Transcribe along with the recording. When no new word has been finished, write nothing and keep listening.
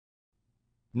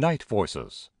Night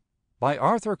Voices by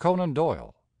Arthur Conan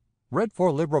Doyle.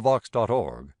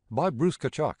 (read_for_LibriVox.org by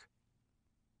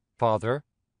Father,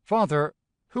 Father,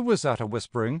 who is that a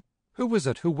whispering? Who is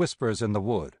it who whispers in the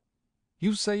wood?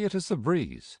 You say it is the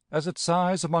breeze, as it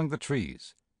sighs among the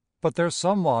trees, but there's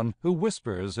some one who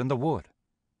whispers in the wood.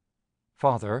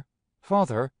 Father,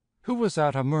 Father, who is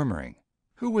that a murmuring?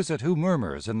 Who is it who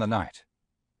murmurs in the night?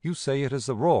 You say it is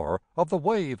the roar of the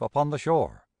wave upon the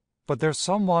shore, but there's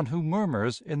some one who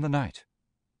murmurs in the night.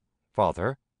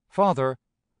 Father, Father,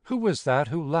 who is that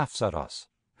who laughs at us?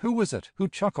 Who is it who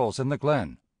chuckles in the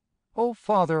glen? Oh,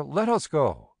 Father, let us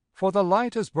go, for the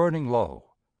light is burning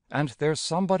low, and there's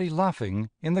somebody laughing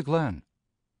in the glen.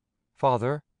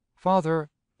 Father, Father,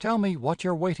 tell me what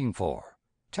you're waiting for.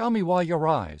 Tell me why your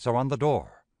eyes are on the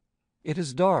door. It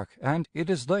is dark and it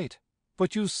is late,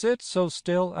 but you sit so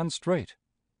still and straight,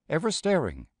 ever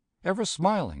staring, ever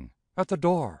smiling at the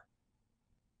door.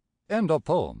 End of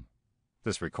poem.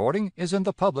 This recording is in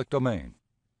the public domain.